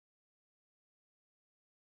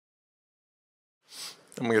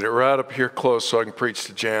I'm going to get it right up here close so I can preach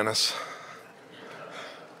to Janice.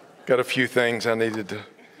 Got a few things I needed to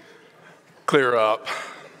clear up.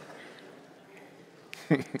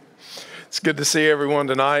 It's good to see everyone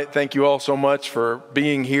tonight. Thank you all so much for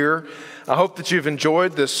being here. I hope that you've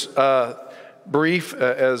enjoyed this brief,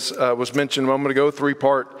 as was mentioned a moment ago,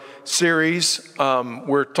 3-part series.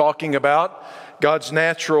 We're talking about God's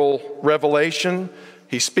natural revelation.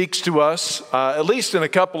 He speaks to us, at least in a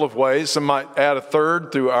couple of ways. Some might add a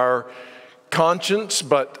third through our conscience,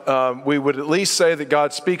 but we would at least say that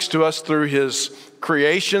God speaks to us through His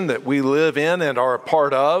creation that we live in and are a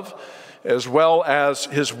part of, as well as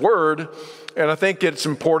His Word. And I think it's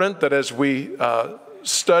important that as we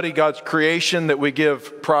study God's creation, that we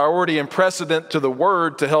give priority and precedent to the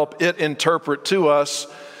Word to help it interpret to us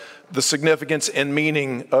the significance and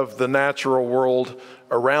meaning of the natural world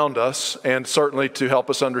around us, and certainly to help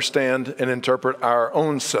us understand and interpret our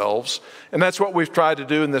own selves. And that's what we've tried to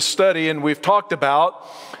do in this study. And we've talked about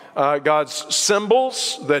God's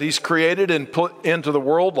symbols that He's created and put into the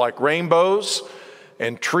world, like rainbows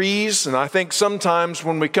and trees. And I think sometimes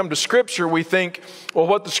when we come to Scripture, we think, well,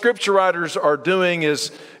 what the Scripture writers are doing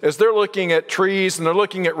is they're looking at trees and they're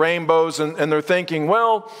looking at rainbows and they're thinking,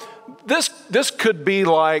 well, this could be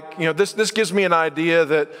like, this gives me an idea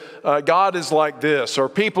that God is like this or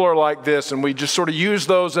people are like this, and we just sort of use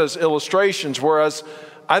those as illustrations, whereas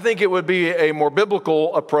I think it would be a more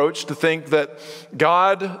biblical approach to think that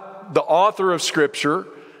God, the author of Scripture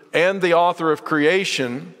and the author of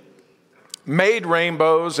creation, made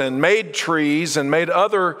rainbows and made trees and made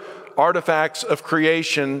other artifacts of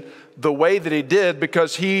creation the way that He did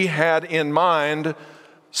because He had in mind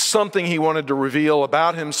something He wanted to reveal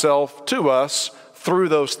about Himself to us through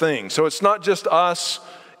those things. So it's not just us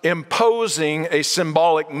imposing a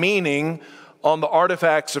symbolic meaning on the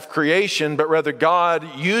artifacts of creation, but rather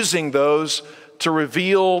God using those to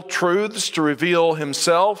reveal truths, to reveal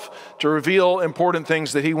Himself, to reveal important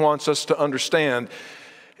things that He wants us to understand.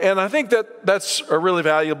 And I think that that's a really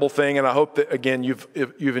valuable thing, and I hope that, again, you've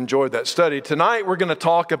enjoyed that study. Tonight we're going to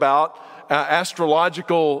talk about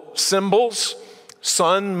astrological symbols,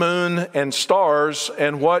 sun, moon, and stars,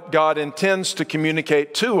 and what God intends to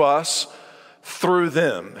communicate to us through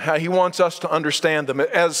them, how He wants us to understand them.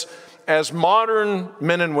 As modern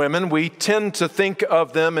men and women, we tend to think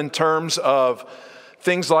of them in terms of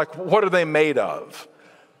things like, what are they made of?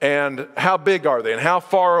 And how big are they? And how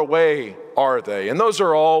far away are they? And those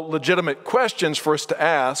are all legitimate questions for us to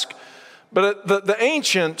ask. But the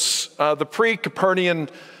ancients, the pre-Copernican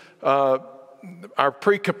our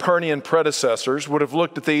pre-Copernican predecessors would have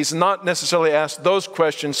looked at these and not necessarily asked those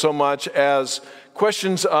questions so much as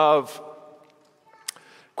questions of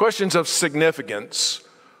significance.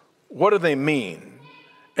 What do they mean?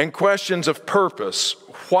 And questions of purpose.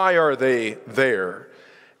 Why are they there?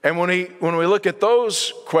 And when we look at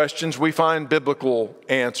those questions, we find biblical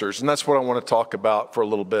answers. And that's what I want to talk about for a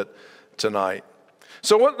little bit tonight.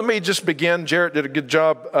 So let me just begin. Jarrett did a good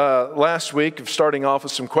job last week of starting off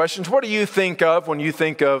with some questions. What do you think of when you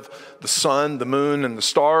think of the sun, the moon, and the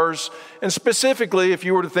stars? And specifically, if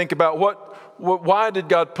you were to think about why did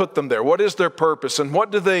God put them there? What is their purpose? And what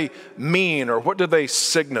do they mean, or what do they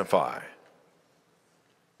signify?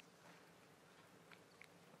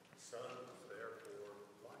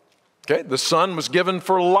 Okay, the sun was given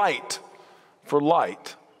for light. For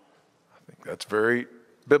light. I think that's very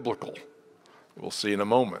biblical. We'll see in a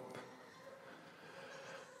moment.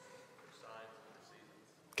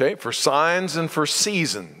 Okay, for signs and for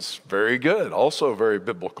seasons. Very good. Also very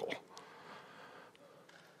biblical.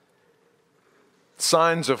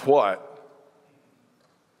 Signs of what?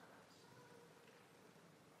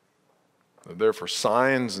 They're there for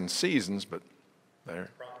signs and seasons, but they're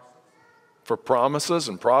for promises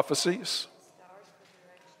and prophecies.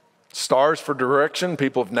 Stars for direction.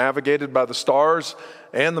 People have navigated by the stars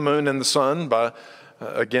and the moon and the sun by,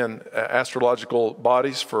 again, astrological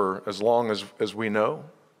bodies for as long as we know.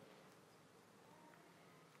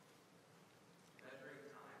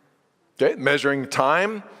 Okay, measuring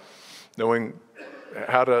time, knowing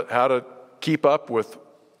how to keep up with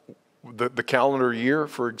the calendar year,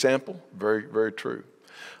 for example. Very, very true.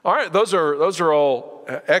 All right, those are all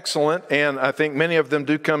excellent, and I think many of them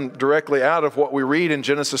do come directly out of what we read in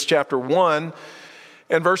Genesis chapter 1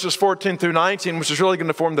 and verses 14 through 19, which is really going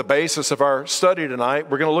to form the basis of our study tonight.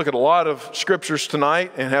 We're going to look at a lot of scriptures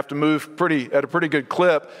tonight and have to move at a pretty good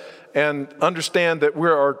clip and understand that we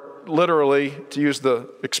are literally, to use the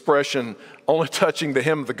expression, only touching the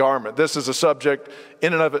hem of the garment. This is a subject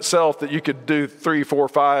in and of itself that you could do 3, 4,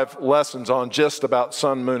 5 lessons on, just about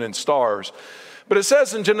sun, moon, and stars. But it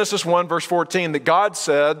says in Genesis 1, verse 14, that God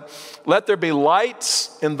said, "Let there be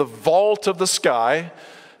lights in the vault of the sky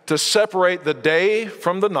to separate the day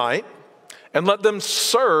from the night, and let them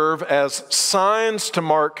serve as signs to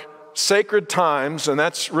mark sacred times," and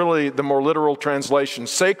that's really the more literal translation,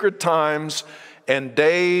 "sacred times and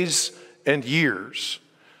days and years."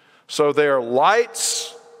 So they are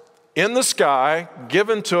lights in the sky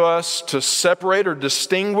given to us to separate or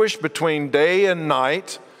distinguish between day and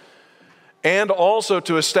night, and also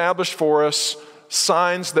to establish for us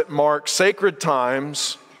signs that mark sacred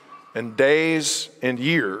times and days and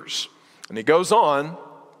years. And he goes on,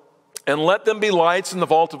 "And let them be lights in the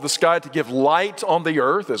vault of the sky to give light on the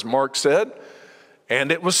earth," as Mark said.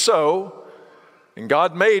 And it was so. And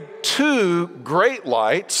God made two great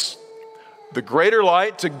lights, the greater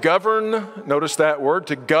light to govern, notice that word,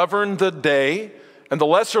 to govern the day, and the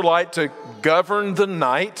lesser light to govern the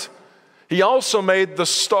night. He also made the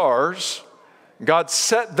stars. God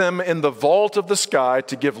set them in the vault of the sky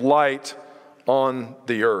to give light on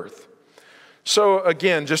the earth. So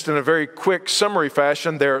again, just in a very quick summary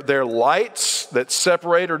fashion, they're lights that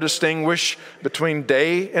separate or distinguish between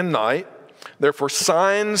day and night. They're for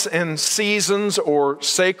signs and seasons or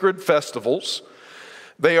sacred festivals.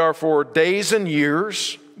 They are for days and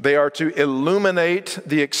years. They are to illuminate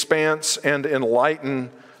the expanse and enlighten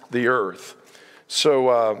the earth.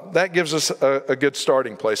 So that gives us a good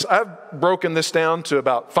starting place. I've broken this down to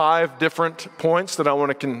about 5 different points that I want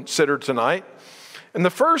to consider tonight. And the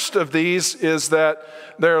first of these is that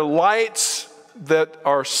they're lights that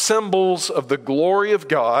are symbols of the glory of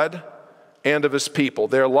God and of His people.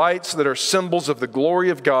 They're lights that are symbols of the glory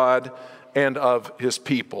of God and of His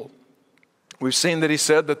people. We've seen that He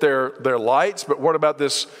said that they're lights, but what about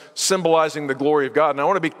this symbolizing the glory of God? And I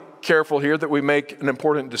want to be careful here that we make an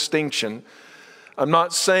important distinction. I'm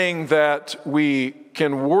not saying that we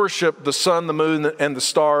can worship the sun, the moon, and the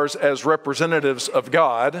stars as representatives of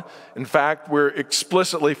God. In fact, we're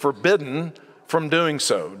explicitly forbidden from doing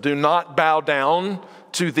so. Do not bow down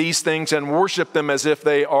to these things and worship them as if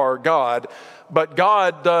they are God. But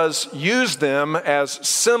God does use them as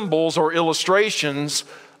symbols or illustrations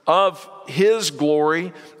of His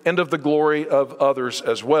glory and of the glory of others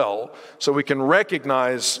as well. So we can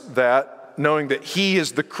recognize that, knowing that He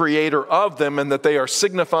is the creator of them and that they are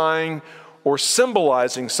signifying or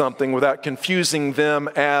symbolizing something without confusing them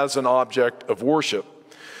as an object of worship.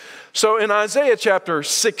 So in Isaiah chapter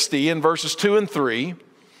 60, in verses 2 and 3,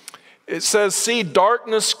 it says, "See,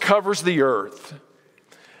 darkness covers the earth,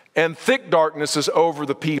 and thick darkness is over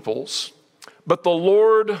the peoples. But the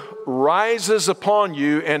Lord rises upon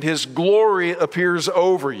you, and His glory appears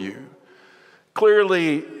over you."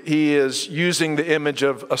 Clearly, he is using the image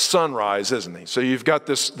of a sunrise, isn't he? So you've got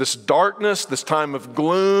this darkness, this time of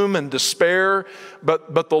gloom and despair,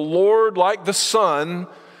 but the Lord, like the sun,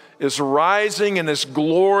 is rising and His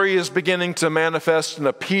glory is beginning to manifest and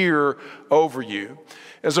appear over you.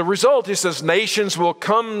 As a result, he says, nations will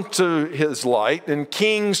come to His light and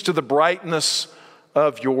kings to the brightness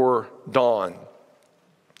of your dawn.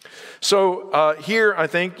 So here, I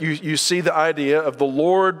think you see the idea of the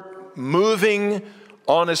Lord moving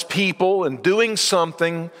on His people and doing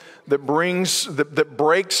something that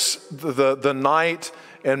breaks the night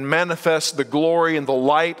and manifests the glory and the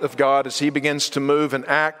light of God as He begins to move and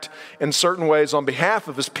act in certain ways on behalf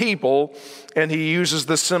of His people. And He uses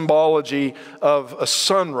the symbology of a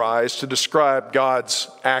sunrise to describe God's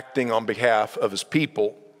acting on behalf of His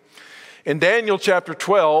people. In Daniel chapter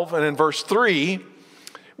 12 and in verse 3,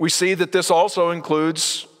 we see that this also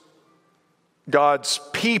includes God's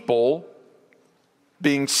people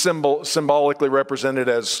being symbolically represented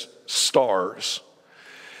as stars.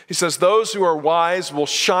 He says, "Those who are wise will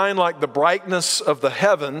shine like the brightness of the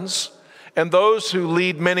heavens, and those who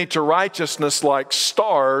lead many to righteousness like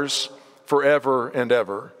stars forever and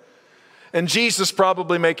ever." And Jesus,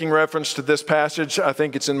 probably making reference to this passage, I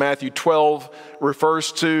think it's in Matthew 12,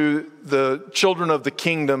 refers to the children of the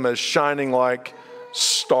kingdom as shining like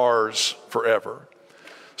stars forever.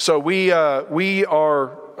 So we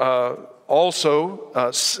are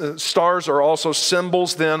also, stars are also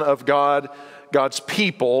symbols then of God's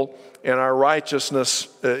people, and our righteousness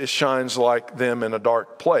shines like them in a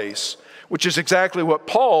dark place, which is exactly what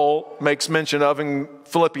Paul makes mention of in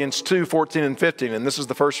Philippians 2, 14 and 15. And this is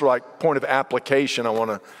the first point of application I want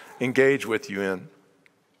to engage with you in.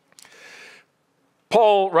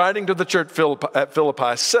 Paul, writing to the church at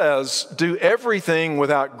Philippi, says, "Do everything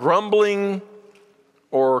without grumbling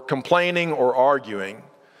or complaining or arguing."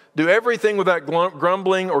 Do everything without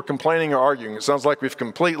grumbling or complaining or arguing. It sounds like we've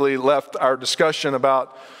completely left our discussion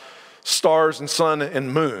about stars and sun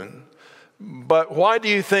and moon. But why do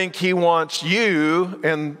you think he wants you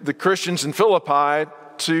and the Christians in Philippi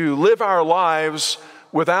to live our lives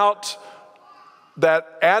without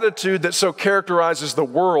that attitude that so characterizes the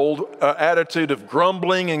world, attitude of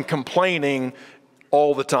grumbling and complaining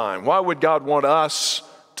all the time? Why would God want us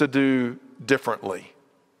to do differently?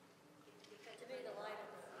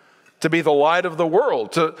 To be the light of the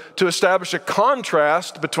world, to establish a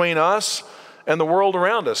contrast between us and the world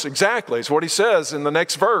around us. Exactly, it's what he says in the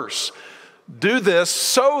next verse. Do this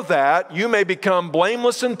so that you may become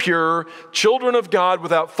blameless and pure, children of God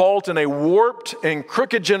without fault in a warped and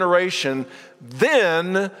crooked generation.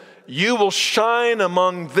 Then you will shine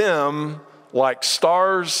among them like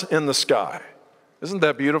stars in the sky. Isn't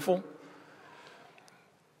that beautiful?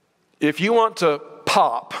 If you want to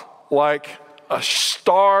pop like a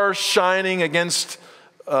star shining against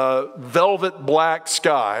a velvet black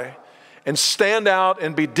sky and stand out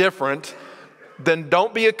and be different, then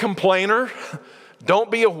don't be a complainer, don't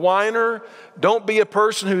be a whiner, don't be a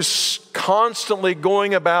person who's constantly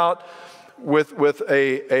going about with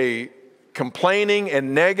a complaining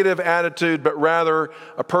and negative attitude, but rather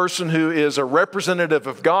a person who is a representative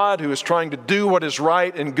of God, who is trying to do what is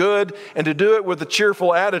right and good, and to do it with a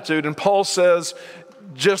cheerful attitude. And Paul says,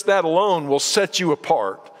 just that alone will set you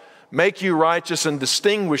apart, make you righteous, and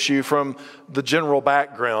distinguish you from the general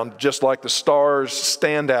background, just like the stars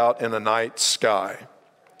stand out in a night sky.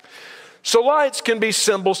 So lights can be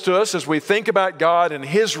symbols to us as we think about God and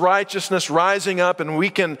His righteousness rising up, and we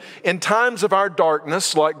can, in times of our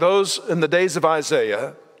darkness, like those in the days of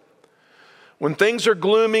Isaiah, when things are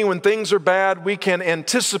gloomy, when things are bad, we can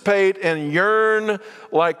anticipate and yearn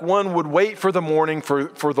like one would wait for the morning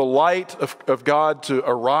for the light of God to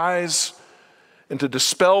arise and to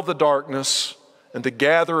dispel the darkness and to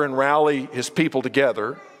gather and rally His people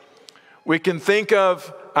together. We can think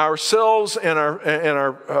of ourselves and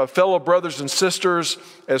our fellow brothers and sisters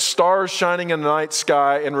as stars shining in the night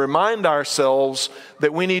sky, and remind ourselves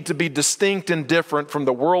that we need to be distinct and different from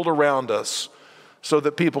the world around us so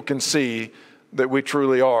that people can see that we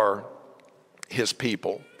truly are His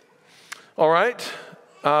people. All right,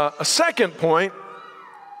 a second point.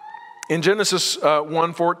 In Genesis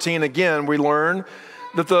 1:14, again, we learn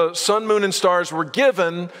that the sun, moon, and stars were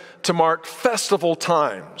given to mark festival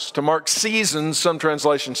times, to mark seasons, some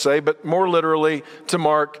translations say, but more literally, to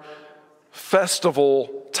mark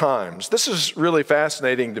festival times. This is really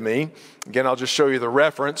fascinating to me. Again, I'll just show you the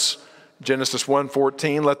reference. Genesis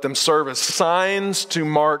 1:14, let them serve as signs to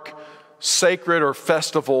mark sacred or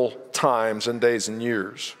festival times and days and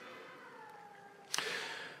years.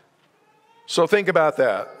 So think about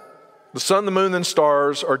that. The sun, the moon, and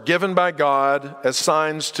stars are given by God as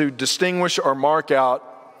signs to distinguish or mark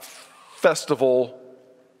out festival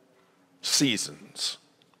seasons.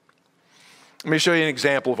 Let me show you an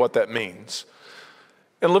example of what that means.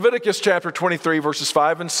 In Leviticus chapter 23, verses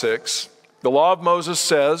 5 and 6, the law of Moses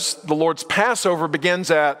says the Lord's Passover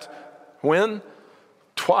begins at when?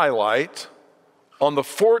 Twilight on the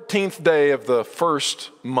 14th day of the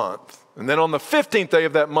first month. And then on the 15th day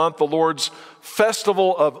of that month, the Lord's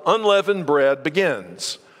festival of unleavened bread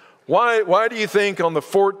begins. Why do you think on the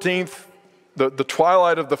 14th, the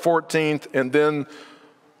twilight of the 14th, and then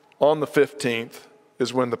on the 15th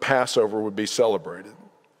is when the Passover would be celebrated?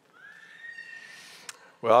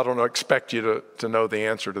 Well, I don't expect you to know the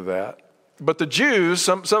answer to that. But the Jews,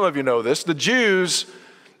 some of you know this, the Jews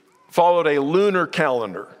followed a lunar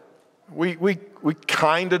calendar. We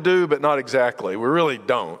kind of do, but not exactly. We really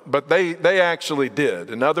don't. But they actually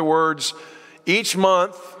did. In other words, each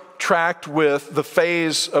month tracked with the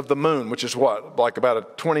phase of the moon, which is what? Like about a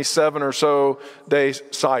 27 or so day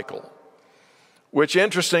cycle, which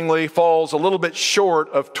interestingly falls a little bit short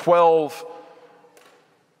of 12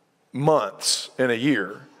 months in a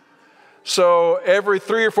year. So every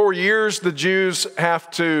 3 or 4 years, the Jews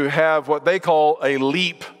have to have what they call a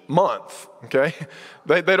leap month, okay?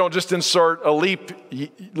 They don't just insert a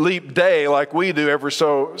leap day like we do every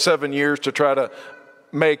 7 years to try to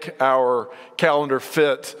make our calendar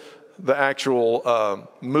fit the actual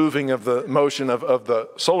moving of the motion of the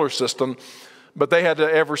solar system. But they had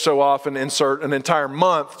to ever so often insert an entire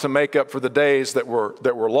month to make up for the days that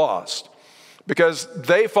were lost, because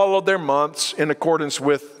they followed their months in accordance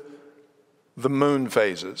with the moon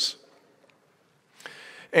phases.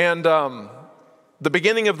 And the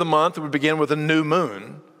beginning of the month would begin with a new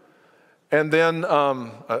moon. And then,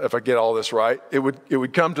 if I get all this right, it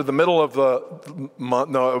would come to the middle of the month.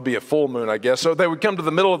 No, it would be a full moon, I guess. So they would come to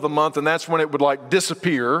the middle of the month, and that's when it would like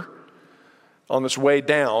disappear on its way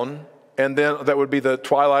down. And then that would be the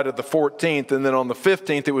twilight of the 14th. And then on the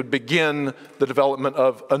 15th, it would begin the development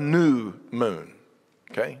of a new moon.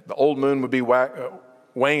 Okay? The old moon would be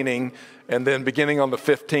waning, and then beginning on the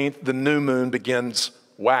 15th, the new moon begins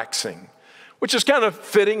waxing, which is kind of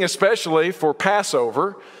fitting, especially for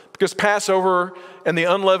Passover, because Passover and the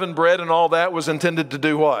unleavened bread and all that was intended to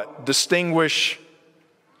do what? Distinguish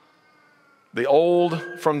the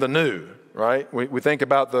old from the new, right? We think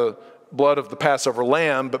about the blood of the Passover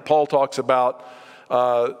lamb, but Paul talks about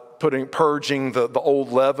purging the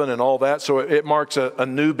old leaven and all that. So it marks a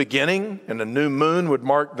new beginning, and a new moon would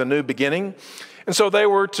mark the new beginning. And so they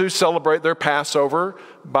were to celebrate their Passover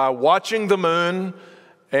by watching the moon.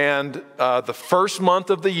 And the first month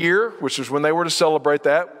of the year, which is when they were to celebrate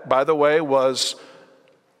that, by the way, was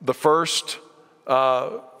the first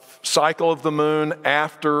cycle of the moon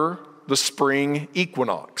after the spring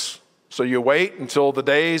equinox. So you wait until the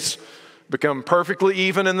days become perfectly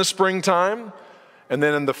even in the springtime. And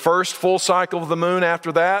then in the first full cycle of the moon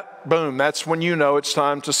after that, boom, that's when you know it's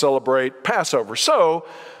time to celebrate Passover. So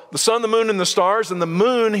the sun, the moon, and the stars, and the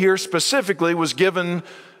moon here specifically was given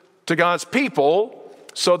to God's people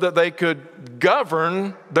so that they could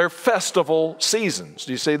govern their festival seasons.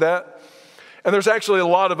 Do you see that? And there's actually a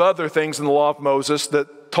lot of other things in the law of Moses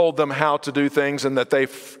that told them how to do things, and that they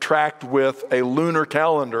tracked with a lunar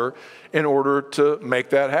calendar in order to make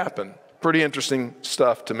that happen. Pretty interesting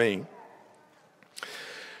stuff to me.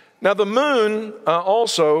 Now the moon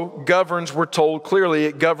also governs, we're told clearly,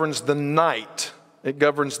 it governs the night. It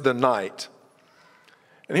governs the night.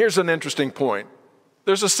 And here's an interesting point.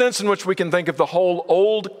 There's a sense in which we can think of the whole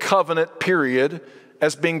Old Covenant period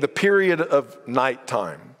as being the period of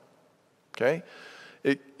nighttime. Okay?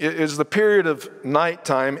 It is the period of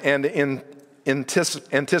nighttime and in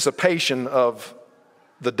anticipation of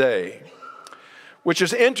the day. Which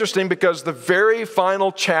is interesting because the very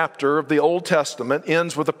final chapter of the Old Testament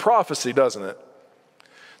ends with a prophecy, doesn't it?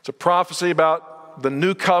 It's a prophecy about the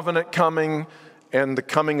new covenant coming and the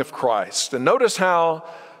coming of Christ. And notice how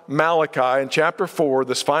Malachi in chapter 4,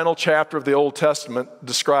 this final chapter of the Old Testament,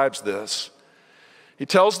 describes this. He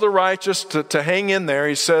tells the righteous to hang in there.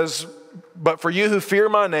 He says, "But for you who fear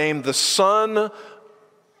my name, the Son,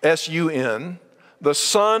 S-U-N, the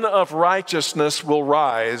Son of Righteousness will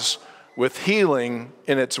rise with healing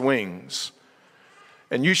in its wings.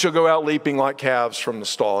 And you shall go out leaping like calves from the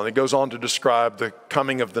stall." And it goes on to describe the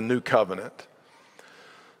coming of the new covenant.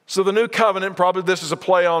 So the new covenant, probably this is a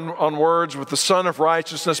play on words with the Son of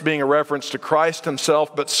Righteousness being a reference to Christ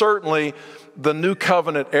himself, but certainly the new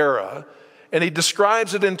covenant era. And he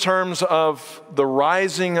describes it in terms of the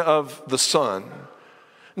rising of the sun.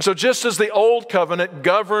 And so just as the old covenant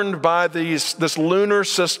governed by this lunar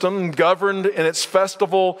system, governed in its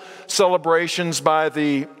festival celebrations by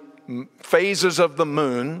the phases of the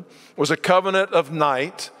moon, was a covenant of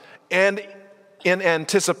night and in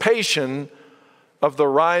anticipation of the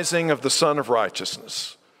rising of the Son of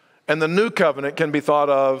Righteousness. And the new covenant can be thought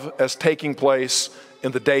of as taking place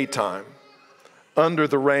in the daytime, under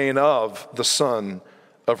the reign of the Son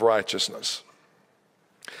of Righteousness.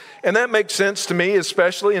 And that makes sense to me,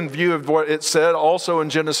 especially in view of what it said also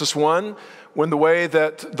in Genesis 1, when the way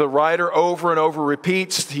that the writer over and over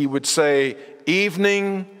repeats, he would say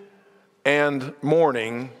evening and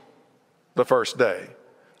morning the first day.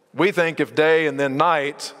 We think of day and then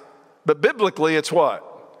night, but biblically it's what?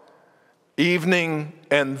 Evening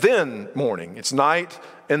and then morning. It's night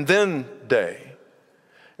and then day.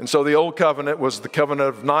 And so the old covenant was the covenant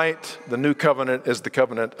of night. The new covenant is the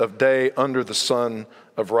covenant of day under the Son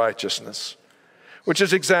of Righteousness. Which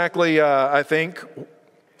is exactly, I think,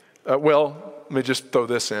 well, let me just throw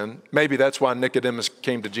this in. Maybe that's why Nicodemus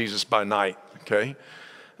came to Jesus by night, okay?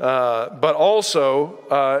 But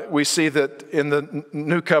also, we see that in the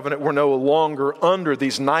new covenant, we're no longer under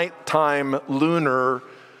these nighttime lunar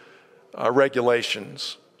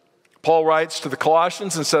regulations. Paul writes to the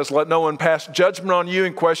Colossians and says, "Let no one pass judgment on you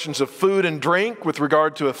in questions of food and drink with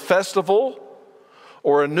regard to a festival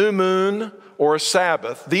or a new moon or a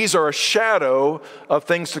Sabbath. These are a shadow of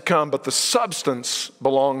things to come, but the substance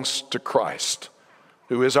belongs to Christ,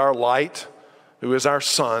 who is our light, who is our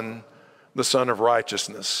sun, the Son of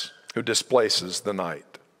Righteousness, who displaces the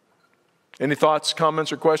night." Any thoughts,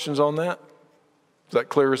 comments, or questions on that? Is that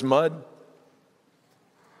clear as mud?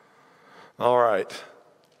 All right.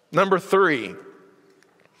 Number 3,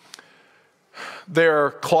 there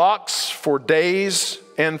are clocks for days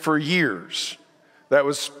and for years. That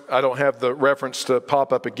was, I don't have the reference to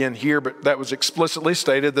pop up again here, but that was explicitly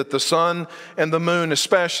stated that the sun and the moon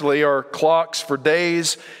especially are clocks for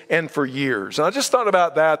days and for years. And I just thought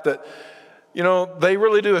about that, you know, they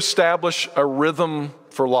really do establish a rhythm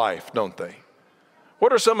for life, don't they?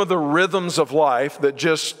 What are some of the rhythms of life that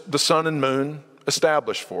just the sun and moon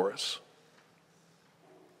establish for us?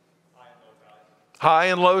 high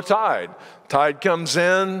and low tide. Tide comes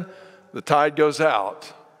in, the tide goes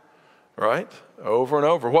out, right? Over and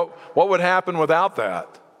over. What would happen without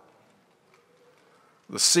that?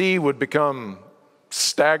 The sea would become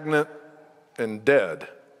stagnant and dead,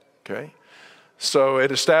 okay? So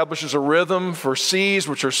it establishes a rhythm for seas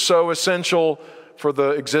which are so essential for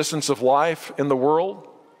the existence of life in the world.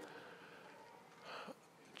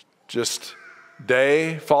 Just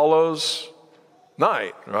day follows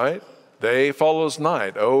night, right? Day follows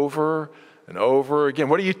night over and over again.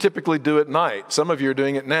 What do you typically do at night? Some of you are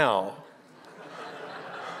doing it now.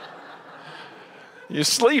 You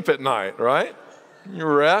sleep at night, right? You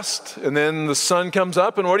rest, and then the sun comes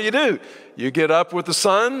up, and what do? You get up with the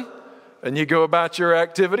sun, and you go about your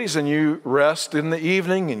activities, and you rest in the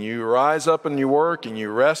evening, and you rise up and you work, and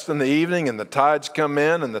you rest in the evening, and the tides come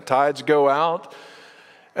in, and the tides go out.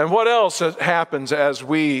 And what else happens as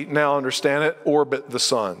we now understand it? Orbit the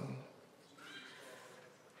sun.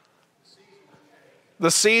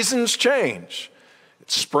 The seasons change.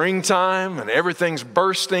 It's springtime and everything's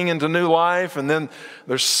bursting into new life, and then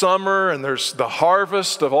there's summer and there's the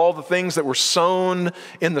harvest of all the things that were sown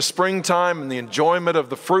in the springtime and the enjoyment of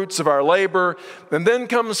the fruits of our labor. And then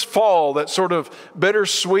comes fall, that sort of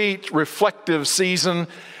bittersweet, reflective season.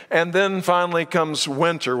 And then finally comes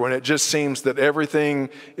winter, when it just seems that everything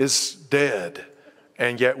is dead,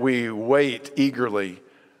 and yet we wait eagerly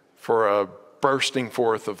for a bursting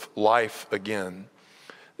forth of life again.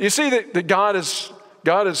 You see that God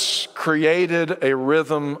has created a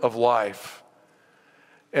rhythm of life.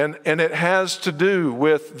 And it has to do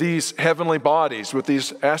with these heavenly bodies, with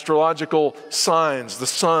these astrological signs, the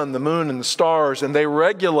sun, the moon, and the stars, and they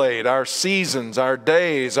regulate our seasons, our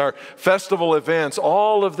days, our festival events.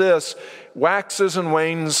 All of this waxes and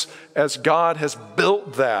wanes as God has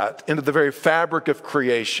built that into the very fabric of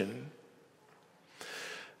creation.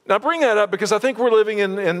 Now, I bring that up because I think we're living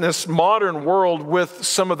in this modern world with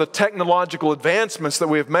some of the technological advancements that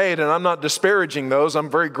we have made, and I'm not disparaging those. I'm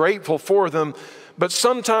very grateful for them. But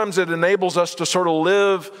sometimes it enables us to sort of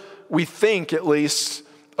live, we think at least,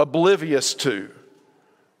 oblivious to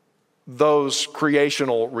those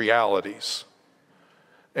creational realities.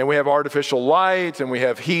 And we have artificial light, and we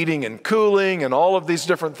have heating and cooling, and all of these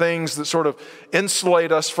different things that sort of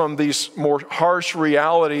insulate us from these more harsh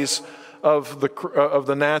realities of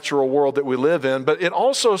the natural world that we live in, but it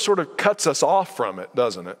also sort of cuts us off from it,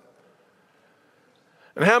 doesn't it?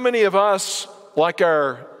 And how many of us, like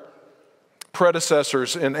our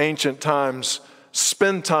predecessors in ancient times,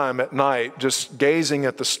 spend time at night just gazing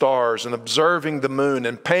at the stars and observing the moon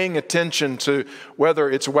and paying attention to whether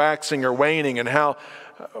it's waxing or waning and how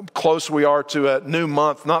close we are to a new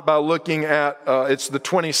month, not by looking at it's the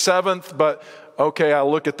 27th, but okay, I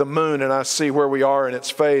look at the moon and I see where we are in its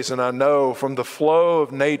phase, and I know from the flow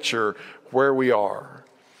of nature where we are.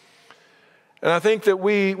 And I think that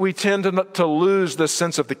we tend to lose this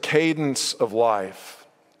sense of the cadence of life.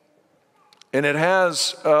 And it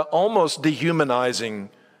has almost dehumanizing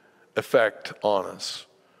effect on us.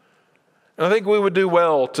 And I think we would do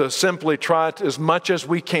well to simply try to, as much as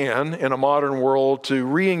we can in a modern world, to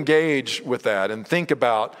re-engage with that and think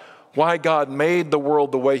about why God made the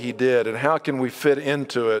world the way He did, and how can we fit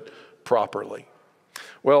into it properly.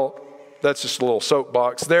 Well, that's just a little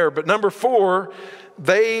soapbox there. But number 4,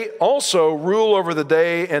 they also rule over the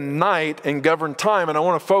day and night and govern time. And I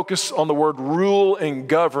want to focus on the word rule and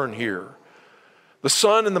govern here. The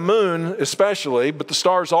sun and the moon especially, but the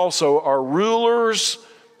stars also, are rulers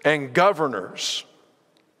and governors.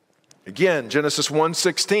 Again, Genesis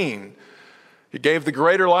 1:16. He gave the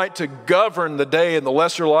greater light to govern the day and the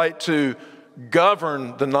lesser light to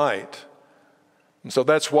govern the night. And so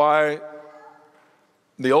that's why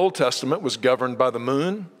the Old Testament was governed by the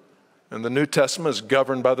moon, and the New Testament is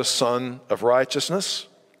governed by the Sun of Righteousness.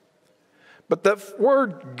 But that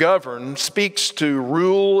word govern speaks to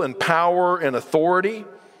rule and power and authority.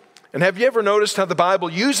 And have you ever noticed how the Bible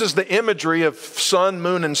uses the imagery of sun,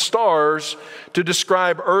 moon, and stars to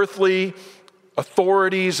describe earthly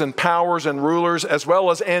authorities and powers and rulers, as well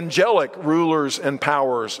as angelic rulers and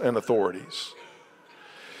powers and authorities?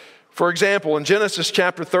 For example, in Genesis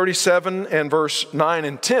chapter 37 and verse 9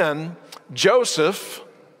 and 10, Joseph,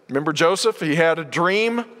 remember Joseph? He had a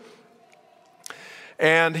dream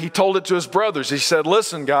and he told it to his brothers. He said,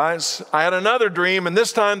 listen guys, I had another dream, and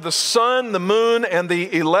this time the sun, the moon, and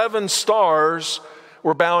the 11 stars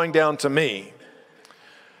were bowing down to me.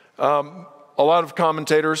 A lot of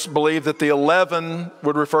commentators believe that the 11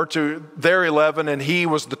 would refer to their 11 and he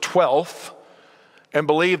was the 12th, and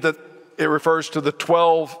believe that it refers to the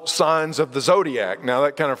 12 signs of the zodiac. Now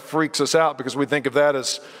that kind of freaks us out because we think of that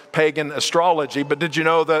as pagan astrology, but did you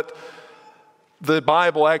know that the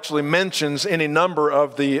Bible actually mentions any number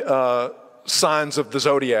of the signs of the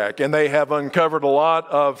zodiac, and they have uncovered a lot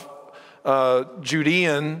of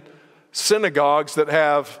Judean synagogues that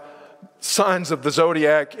have signs of the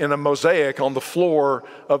zodiac in a mosaic on the floor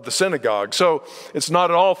of the synagogue. So it's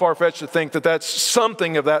not at all far-fetched to think that that's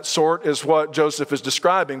something of that sort is what Joseph is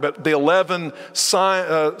describing. But the 11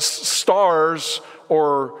 stars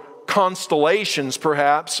or constellations,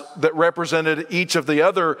 perhaps, that represented each of the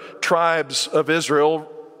other tribes of Israel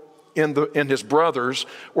in his brothers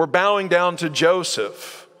were bowing down to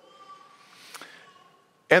Joseph.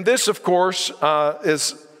 And this, of course,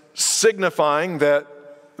 is signifying that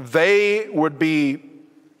they would be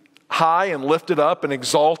high and lifted up and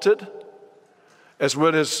exalted, as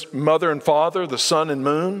would his mother and father, the sun and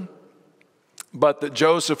moon, but that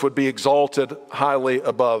Joseph would be exalted highly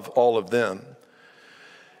above all of them.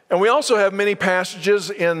 And we also have many passages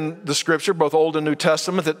in the Scripture, both Old and New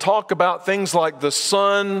Testament, that talk about things like the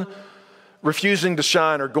sun refusing to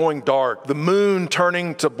shine or going dark, the moon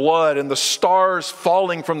turning to blood, and the stars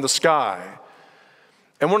falling from the sky.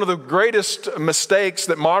 And one of the greatest mistakes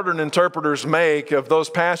that modern interpreters make of those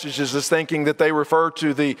passages is thinking that they refer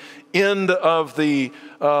to the end of the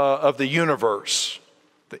universe,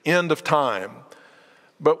 the end of time.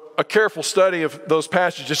 But a careful study of those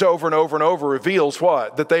passages over and over and over reveals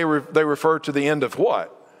what? That they refer to the end of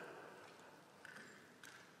what?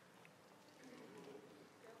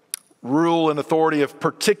 Rule and authority of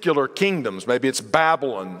particular kingdoms. Maybe it's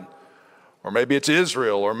Babylon, or maybe it's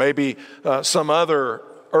Israel, or maybe some other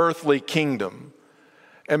earthly kingdom.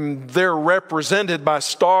 And they're represented by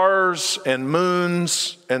stars and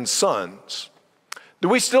moons and suns. Do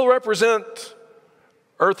we still represent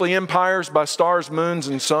earthly empires by stars, moons,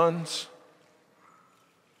 and suns?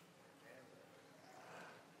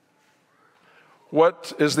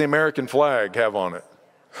 What does the American flag have on it?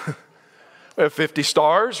 We have 50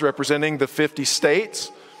 stars representing the 50 states.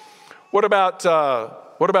 What about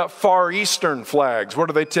Far Eastern flags? What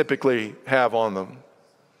do they typically have on them?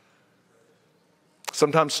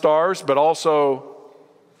 Sometimes stars, but also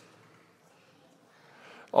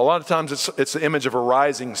a lot of times it's the image of a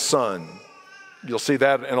rising sun. You'll see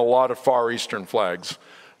that in a lot of Far Eastern flags.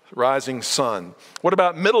 Rising sun. What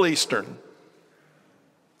about Middle Eastern?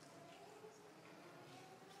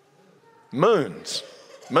 Moons.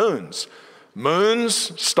 Moons.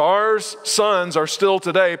 Moons, stars, suns are still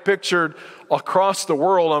today pictured across the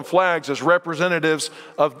world on flags as representatives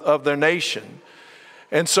of their nation.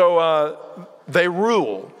 And so they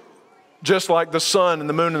rule, just like the sun and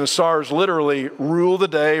the moon and the stars literally rule the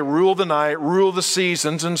day, rule the night, rule the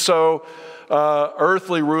seasons. And so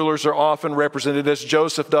earthly rulers are often represented, as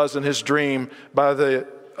Joseph does in his dream, by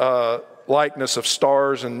the likeness of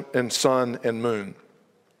stars and sun and moon.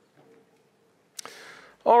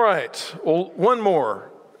 All right, well, one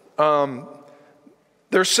more.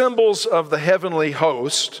 They're symbols of the heavenly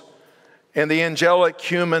host and the angelic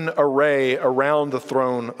human array around the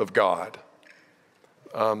throne of God.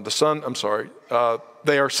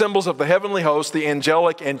 They are symbols of the heavenly host, the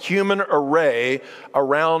angelic and human array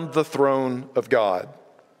around the throne of God.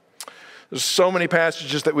 There's so many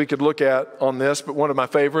passages that we could look at on this, but one of my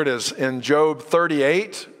favorite is in Job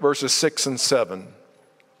 38, verses 6 and 7.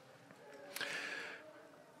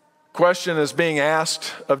 Question is being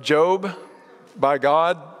asked of Job by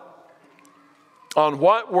God, on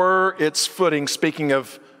what were its footings, speaking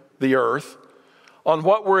of the earth, on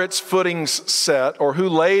what were its footings set, or who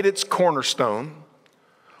laid its cornerstone,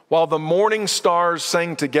 while the morning stars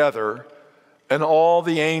sang together and all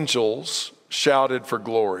the angels shouted for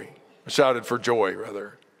joy.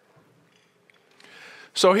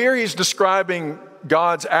 So here he's describing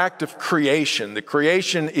God's act of creation, the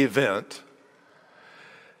creation event.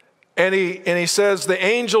 And he says the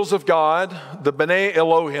angels of God, the B'nai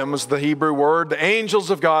Elohim is the Hebrew word, the angels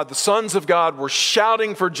of God, the sons of God were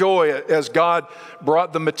shouting for joy as God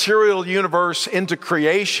brought the material universe into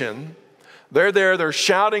creation. They're there, they're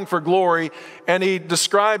shouting for glory, and he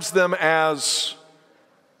describes them as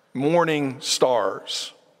morning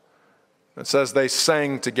stars. It says they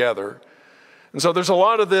sang together. And so there's a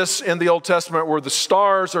lot of this in the Old Testament where the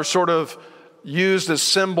stars are sort of used as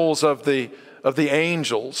symbols of the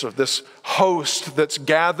angels, of this host that's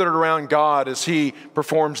gathered around God as he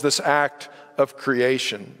performs this act of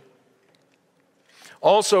creation.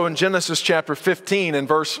 Also in Genesis chapter 15 and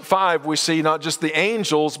verse 5, we see not just the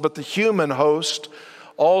angels, but the human host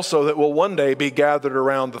also that will one day be gathered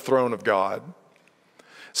around the throne of God.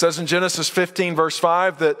 It says in Genesis 15 verse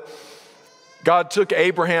 5 that God took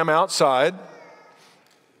Abraham outside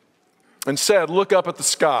and said, "Look up at the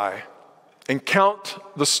sky and count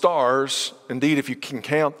the stars, indeed if you can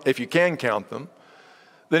count them,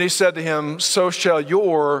 then he said to him, so shall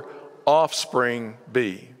your offspring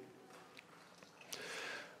be.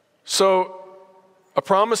 So a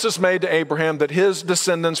promise is made to Abraham that his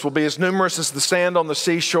descendants will be as numerous as the sand on the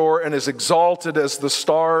seashore and as exalted as the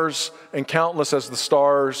stars and countless as the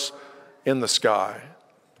stars in the sky.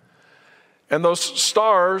 And those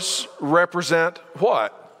stars represent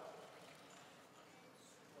what?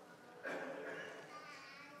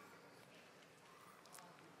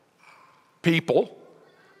 People.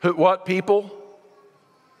 What people?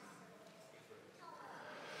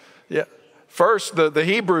 Yeah. First, the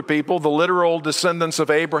Hebrew people, the literal descendants of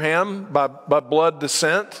Abraham by blood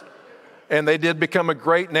descent, and they did become a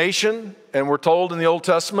great nation. And we're told in the Old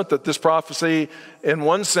Testament that this prophecy, in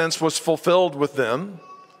one sense, was fulfilled with them.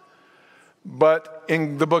 But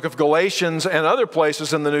in the book of Galatians and other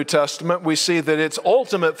places in the New Testament, we see that its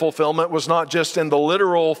ultimate fulfillment was not just in the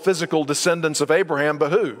literal physical descendants of Abraham,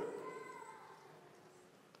 but who?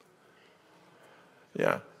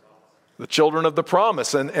 Yeah. The children of the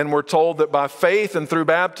promise. And we're told that by faith and through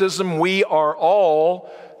baptism, we are all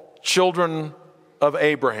children of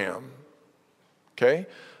Abraham. Okay?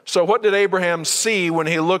 So what did Abraham see when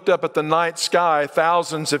he looked up at the night sky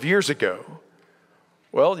thousands of years ago?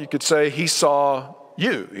 Well, you could say he saw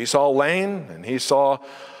you. He saw Lane, and he saw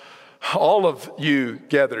all of you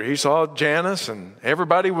gathered. He saw Janice, and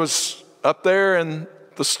everybody was up there in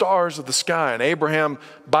the stars of the sky. And Abraham,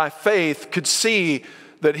 by faith, could see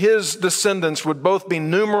that his descendants would both be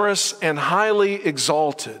numerous and highly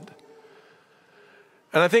exalted.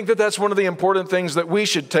 And I think that that's one of the important things that we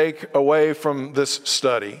should take away from this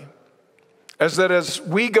study, is that as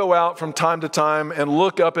we go out from time to time and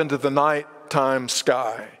look up into the nighttime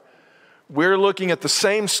sky, we're looking at the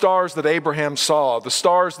same stars that Abraham saw, the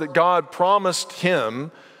stars that God promised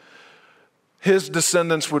him his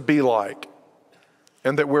descendants would be like,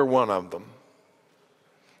 and that we're one of them.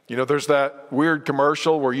 You know, there's that weird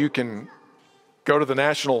commercial where you can go to the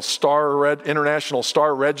International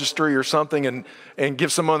Star Registry or something and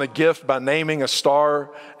give someone a gift by naming a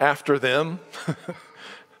star after them.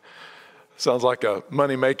 Sounds like a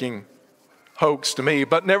money-making hoax to me,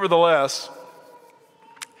 but nevertheless,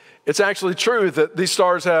 it's actually true that these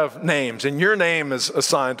stars have names, and your name is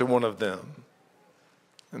assigned to one of them.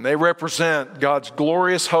 And they represent God's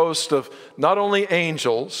glorious host of not only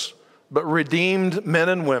angels, but redeemed men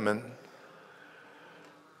and women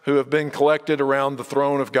who have been collected around the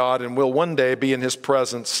throne of God and will one day be in his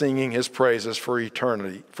presence singing his praises for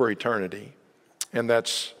eternity. And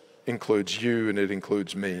that includes you, and it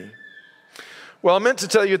includes me. Well, I meant to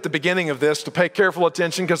tell you at the beginning of this to pay careful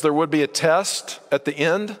attention, because there would be a test at the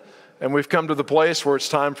end, and we've come to the place where it's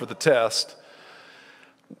time for the test.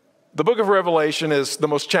 The book of Revelation is the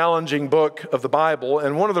most challenging book of the Bible,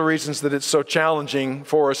 and one of the reasons that it's so challenging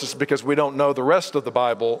for us is because we don't know the rest of the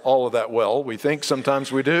Bible all of that well. We think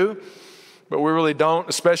sometimes we do, but we really don't,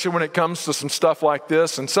 especially when it comes to some stuff like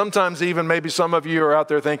this. And sometimes even maybe some of you are out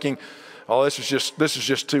there thinking, oh, this is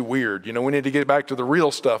just too weird. You know, we need to get back to the real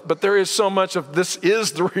stuff. But there is so much of this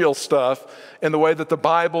is the real stuff in the way that the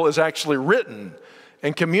Bible is actually written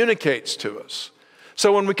and communicates to us.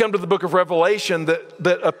 So when we come to the book of Revelation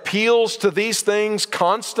that appeals to these things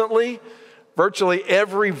constantly, virtually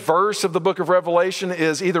every verse of the book of Revelation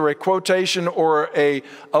is either a quotation or an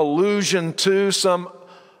allusion to some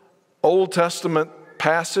Old Testament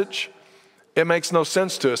passage. It makes no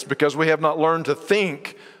sense to us because we have not learned to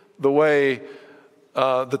think the way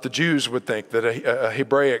that the Jews would think, that a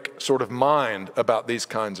Hebraic sort of mind about these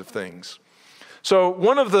kinds of things. So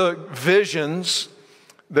one of the visions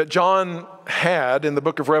that John had in the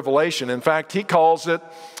book of Revelation, in fact, he calls it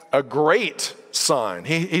a great sign.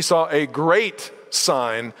 He saw a great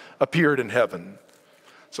sign appeared in heaven.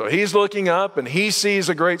 So he's looking up and he sees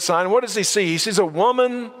a great sign. What does he see? He sees a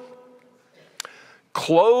woman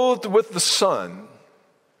clothed with the sun,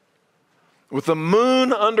 with the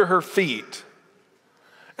moon under her feet,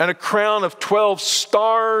 and a crown of 12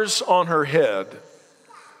 stars on her head.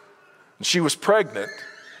 And she was pregnant,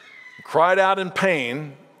 and cried out in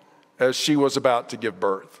pain as she was about to give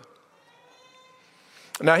birth.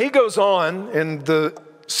 Now he goes on, and the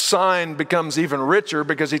sign becomes even richer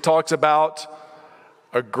because he talks about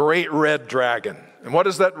a great red dragon. And what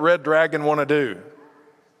does that red dragon want to do?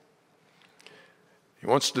 He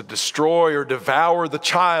wants to destroy or devour the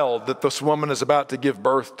child that this woman is about to give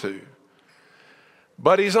birth to.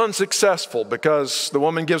 But he's unsuccessful because the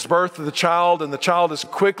woman gives birth to the child, and the child is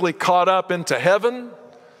quickly caught up into heaven.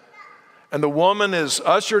 And the woman is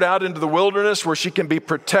ushered out into the wilderness where she can be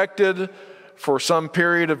protected for some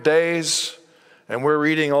period of days. And we're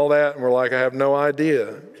reading all that and we're like, I have no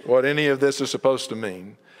idea what any of this is supposed to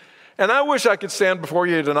mean. And I wish I could stand before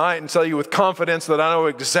you tonight and tell you with confidence that I know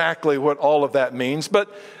exactly what all of that means.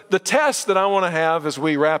 But the test that I want to have as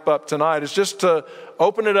we wrap up tonight is just to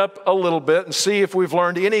open it up a little bit and see if we've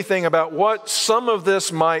learned anything about what some of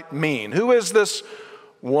this might mean. Who is this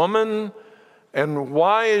woman? And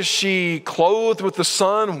why is she clothed with the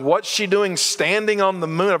sun? What's she doing standing on the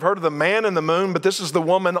moon? I've heard of the man in the moon, but this is the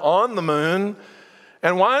woman on the moon.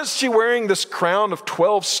 And why is she wearing this crown of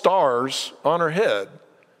 12 stars on her head?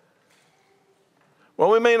 Well,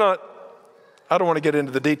 we may not, I don't want to get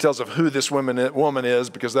into the details of who this woman is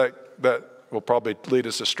because that will probably lead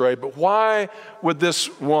us astray. But why would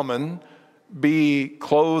this woman be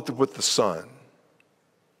clothed with the sun?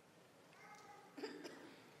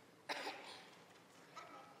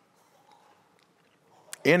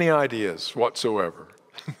 Any ideas whatsoever?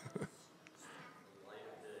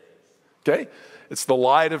 Okay, it's the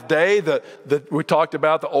light of day. We talked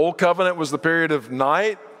about the old covenant was the period of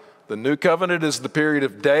night. The new covenant is the period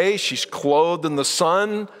of day. She's clothed in the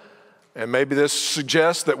sun. And maybe this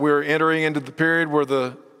suggests that we're entering into the period where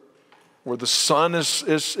the sun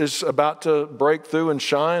is about to break through and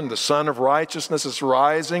shine. The sun of righteousness is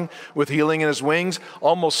rising with healing in his wings.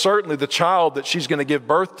 Almost certainly the child that she's going to give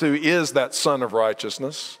birth to is that son of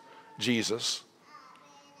righteousness, Jesus.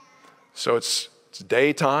 So it's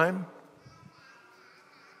daytime.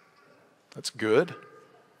 That's good.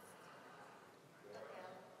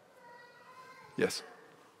 Yes.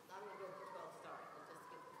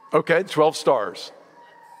 Okay, 12 stars.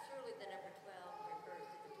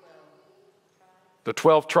 The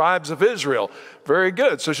 12 tribes of Israel. Very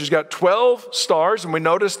good. So she's got 12 stars, and we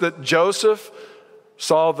notice that Joseph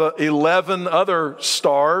saw the 11 other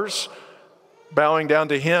stars bowing down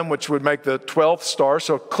to him, which would make the 12th star.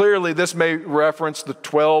 So clearly this may reference the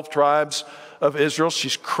 12 tribes of Israel.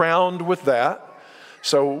 She's crowned with that.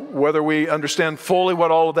 So whether we understand fully what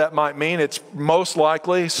all of that might mean, it's most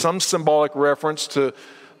likely some symbolic reference to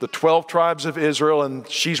the 12 tribes of Israel, and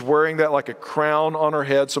she's wearing that like a crown on her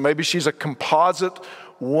head. So maybe she's a composite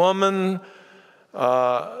woman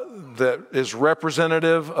that is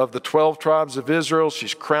representative of the 12 tribes of Israel.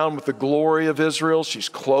 She's crowned with the glory of Israel. She's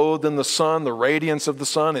clothed in the sun, the radiance of the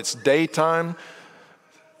sun. It's daytime.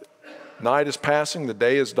 Night is passing. The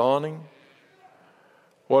day is dawning.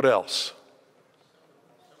 What else?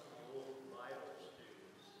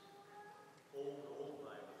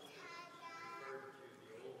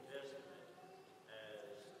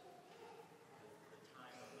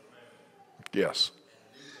 Yes.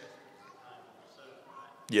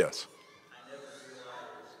 Yes.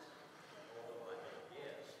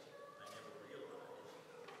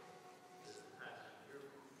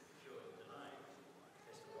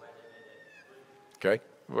 Okay,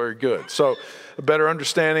 very good. So a better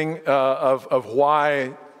understanding of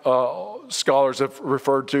why scholars have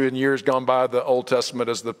referred to in years gone by the Old Testament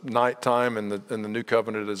as the nighttime and the New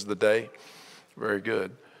Covenant as the day. Very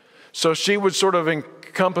good. So she would sort of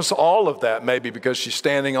encompass all of that maybe because she's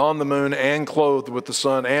standing on the moon and clothed with the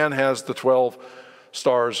sun and has the 12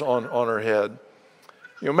 stars on her head.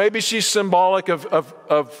 You know, maybe she's symbolic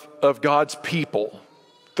of God's people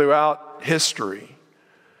throughout history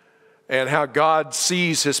and how God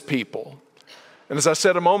sees his people. And as I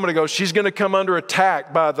said a moment ago, she's going to come under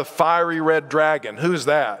attack by the fiery red dragon. Who's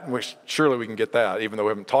that? Surely we can get that, even though we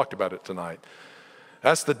haven't talked about it tonight.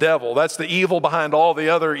 That's the devil. That's the evil behind all the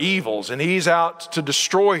other evils. And he's out to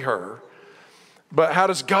destroy her. But how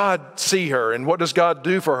does God see her? And what does God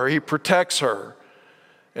do for her? He protects her.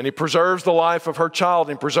 And he preserves the life of her child.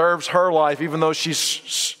 And preserves her life even though she's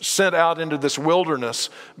sent out into this wilderness.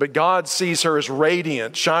 But God sees her as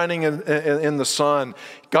radiant, shining in the sun.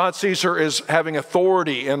 God sees her as having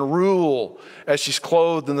authority and rule as she's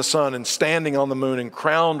clothed in the sun and standing on the moon and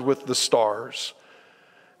crowned with the stars.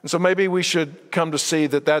 And so maybe we should come to see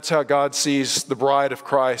that that's how God sees the bride of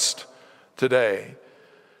Christ today.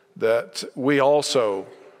 That we also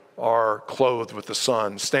are clothed with the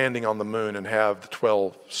sun, standing on the moon, and have the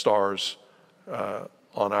 12 stars on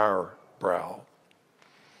our brow.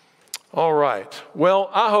 All right. Well,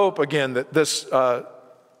 I hope, again, that this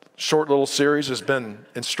short little series has been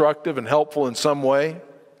instructive and helpful in some way.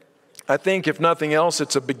 I think, if nothing else,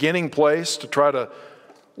 it's a beginning place to try to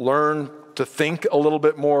learn to think a little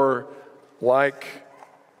bit more like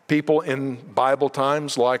people in Bible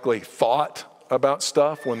times likely thought about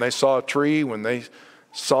stuff when they saw a tree, when they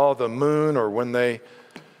saw the moon, or when they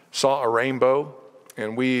saw a rainbow.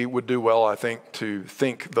 And we would do well, I think, to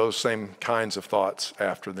think those same kinds of thoughts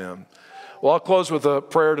after them. Well, I'll close with a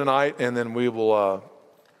prayer tonight, and then we will,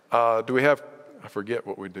 do we have I forget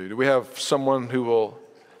what we do. Do we have someone who will,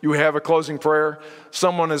 you have a closing prayer?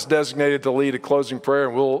 Someone is designated to lead a closing prayer,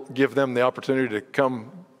 and we'll give them the opportunity to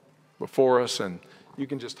come before us, and you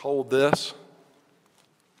can just hold this.